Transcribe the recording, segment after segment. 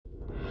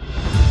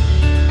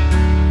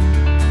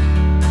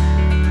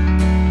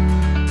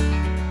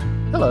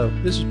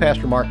This is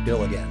Pastor Mark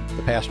Dill again,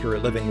 the pastor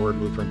at Living Word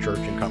Lutheran Church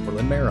in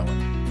Cumberland,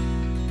 Maryland.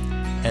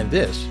 And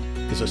this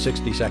is a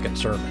 60-second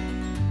sermon.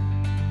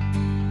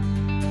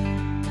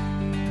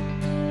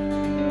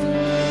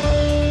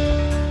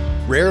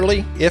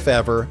 Rarely, if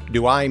ever,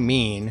 do I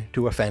mean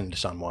to offend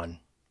someone.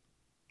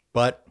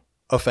 But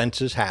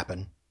offenses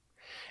happen,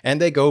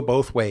 and they go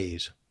both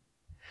ways.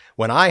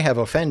 When I have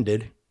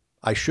offended,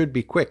 I should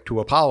be quick to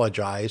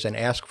apologize and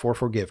ask for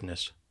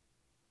forgiveness.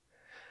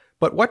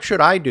 But what should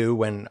I do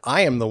when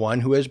I am the one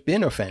who has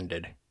been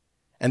offended,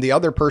 and the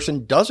other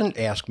person doesn't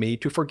ask me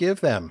to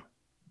forgive them?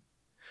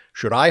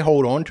 Should I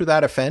hold on to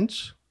that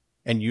offense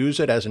and use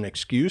it as an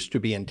excuse to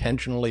be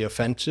intentionally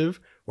offensive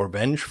or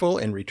vengeful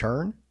in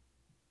return?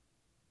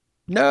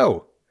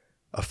 No,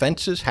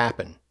 offenses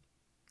happen.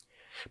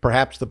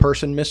 Perhaps the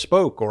person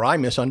misspoke or I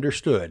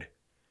misunderstood.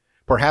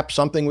 Perhaps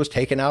something was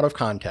taken out of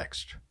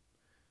context.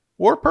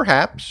 Or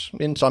perhaps,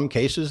 in some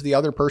cases, the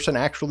other person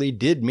actually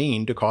did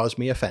mean to cause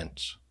me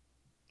offense.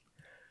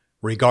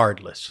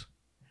 Regardless,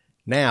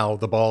 now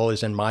the ball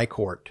is in my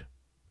court.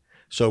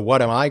 So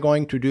what am I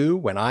going to do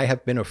when I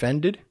have been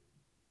offended?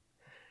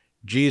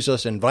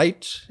 Jesus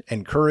invites,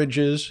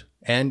 encourages,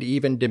 and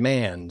even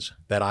demands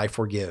that I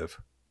forgive,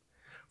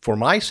 for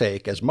my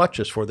sake as much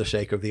as for the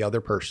sake of the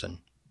other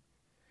person.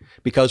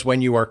 Because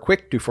when you are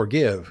quick to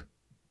forgive,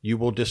 you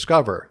will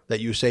discover that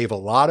you save a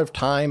lot of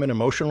time and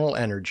emotional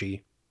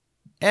energy,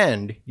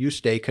 and you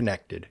stay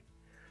connected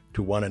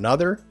to one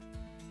another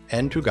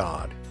and to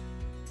God.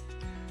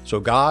 So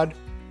God,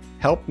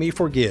 help me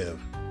forgive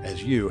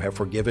as you have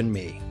forgiven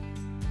me.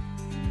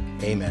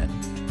 Amen.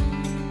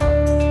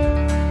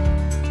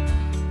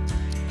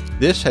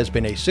 This has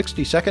been a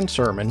 60-second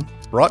sermon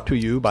brought to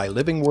you by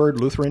Living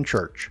Word Lutheran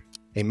Church,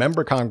 a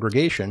member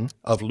congregation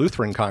of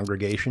Lutheran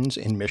congregations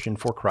in Mission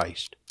for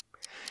Christ.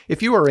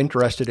 If you are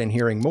interested in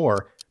hearing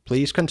more,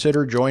 please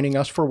consider joining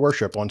us for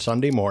worship on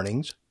Sunday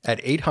mornings at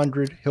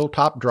 800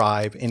 Hilltop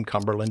Drive in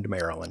Cumberland,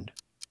 Maryland.